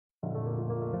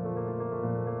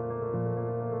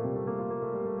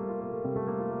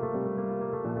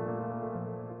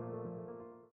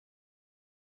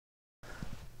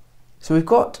So we've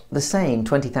got the same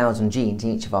 20,000 genes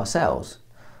in each of our cells.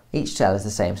 Each cell has the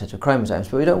same set of chromosomes,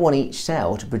 but we don't want each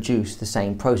cell to produce the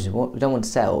same protein. We don't want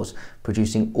cells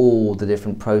producing all the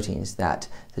different proteins that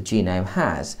the genome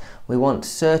has. We want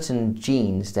certain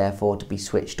genes, therefore, to be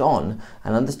switched on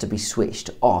and others to be switched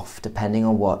off, depending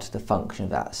on what the function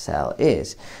of that cell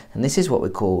is. And this is what we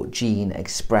call gene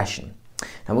expression.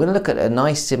 And we're going to look at a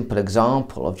nice simple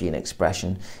example of gene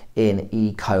expression in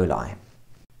E. coli.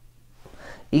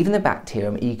 Even the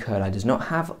bacterium E. coli does not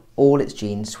have all its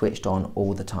genes switched on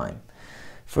all the time.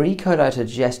 For E. coli to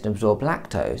digest and absorb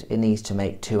lactose, it needs to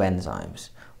make two enzymes,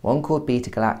 one called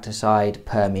beta-galactoside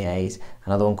permease,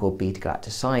 another one called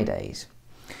beta-galactosidase.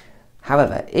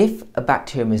 However, if a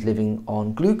bacterium is living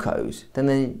on glucose,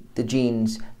 then the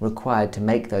genes required to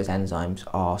make those enzymes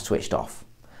are switched off.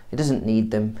 It doesn't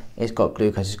need them, it's got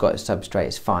glucose, it's got its substrate,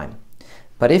 it's fine.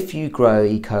 But if you grow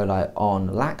E. coli on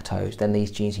lactose, then these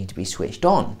genes need to be switched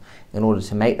on in order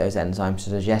to make those enzymes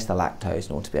to digest the lactose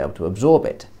in order to be able to absorb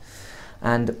it.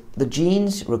 And the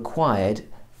genes required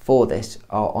for this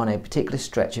are on a particular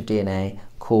stretch of DNA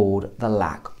called the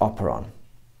lac operon.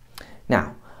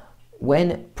 Now,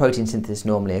 when protein synthesis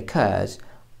normally occurs,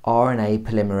 RNA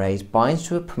polymerase binds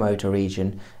to a promoter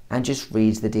region and just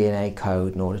reads the DNA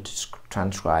code in order to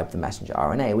transcribe the messenger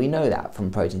RNA. We know that from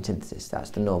protein synthesis, that's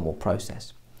the normal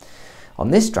process.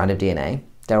 On this strand of DNA,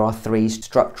 there are three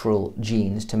structural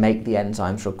genes to make the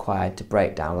enzymes required to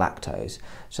break down lactose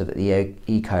so that the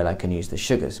E. coli can use the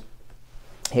sugars.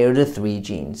 Here are the three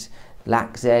genes,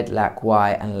 LAC-Z,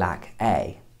 LAC-Y and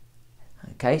LAC-A.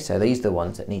 Okay, so these are the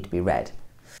ones that need to be read.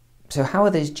 So how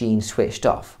are these genes switched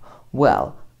off?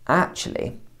 Well,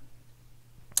 actually,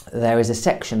 there is a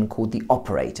section called the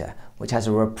operator, which has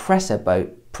a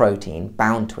repressor protein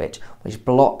bound to it, which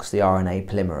blocks the RNA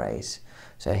polymerase.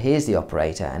 So here's the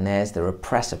operator, and there's the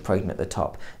repressor protein at the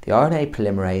top. The RNA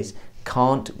polymerase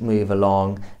can't move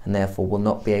along, and therefore will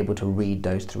not be able to read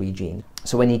those three genes.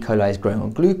 So when E. coli is growing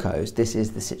on glucose, this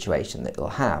is the situation that it'll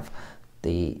have.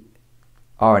 The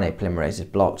RNA polymerase is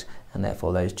blocked, and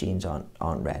therefore those genes aren't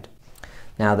read.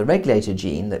 Now, the regulator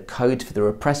gene that codes for the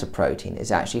repressor protein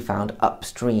is actually found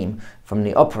upstream from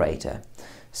the operator,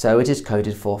 so it is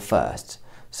coded for first.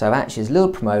 So actually, there's a little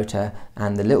promoter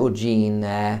and the little gene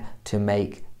there to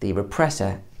make the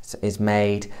repressor is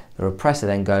made. The repressor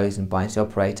then goes and binds the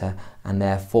operator, and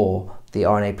therefore the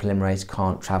RNA polymerase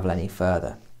can't travel any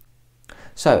further.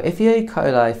 So if E.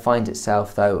 coli finds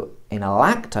itself, though, in a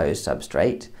lactose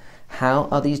substrate, how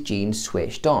are these genes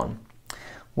switched on?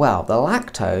 Well, the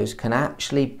lactose can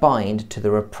actually bind to the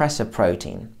repressor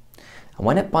protein. And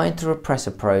when it binds to the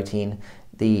repressor protein,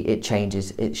 it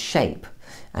changes its shape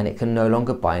and it can no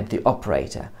longer bind to the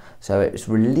operator. So it's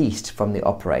released from the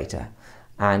operator.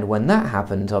 And when that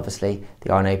happens, obviously,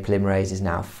 the RNA polymerase is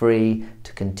now free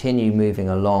to continue moving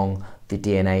along the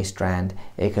DNA strand.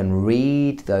 It can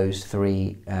read those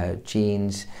three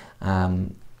genes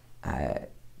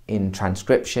in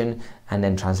transcription, and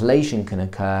then translation can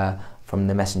occur from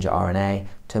the messenger RNA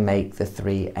to make the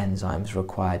three enzymes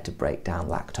required to break down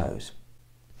lactose.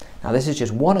 Now, this is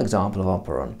just one example of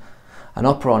operon. An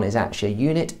operon is actually a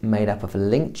unit made up of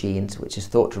linked genes which is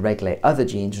thought to regulate other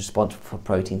genes responsible for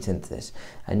protein synthesis,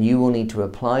 and you will need to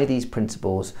apply these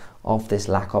principles of this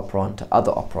lac operon to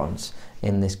other operons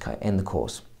in the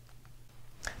course.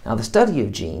 Now, the study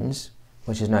of genes,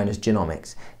 which is known as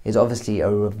genomics, is obviously a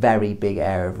very big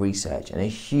area of research, and a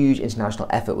huge international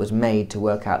effort was made to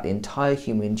work out the entire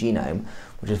human genome,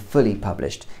 which was fully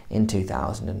published in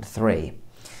 2003.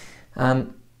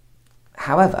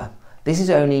 However, this is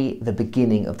only the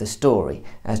beginning of the story,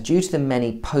 as due to the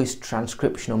many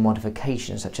post-transcriptional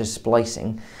modifications such as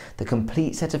splicing, the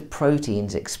complete set of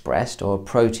proteins expressed, or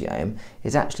proteome,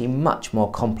 is actually much more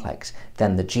complex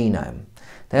than the genome.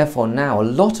 Therefore, now a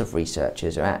lot of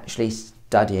researchers are actually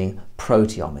studying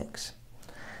proteomics.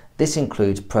 This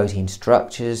includes protein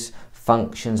structures,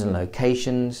 functions and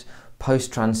locations,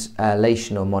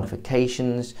 post-translational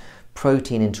modifications,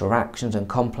 protein interactions and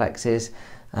complexes,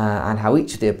 and how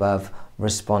each of the above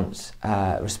responds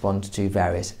to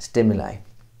various stimuli.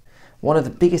 One of the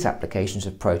biggest applications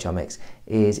of proteomics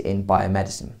is in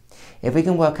biomedicine. If we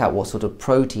can work out what sort of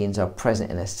proteins are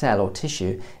present in a cell or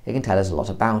tissue, it can tell us a lot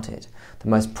about it. The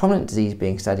most prominent disease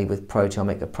being studied with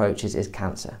proteomic approaches is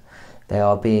cancer. They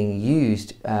are being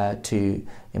used to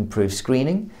improve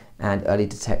screening and early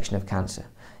detection of cancer.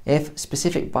 If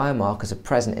specific biomarkers are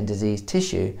present in diseased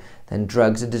tissue, then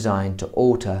drugs are designed to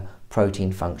alter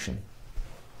protein function.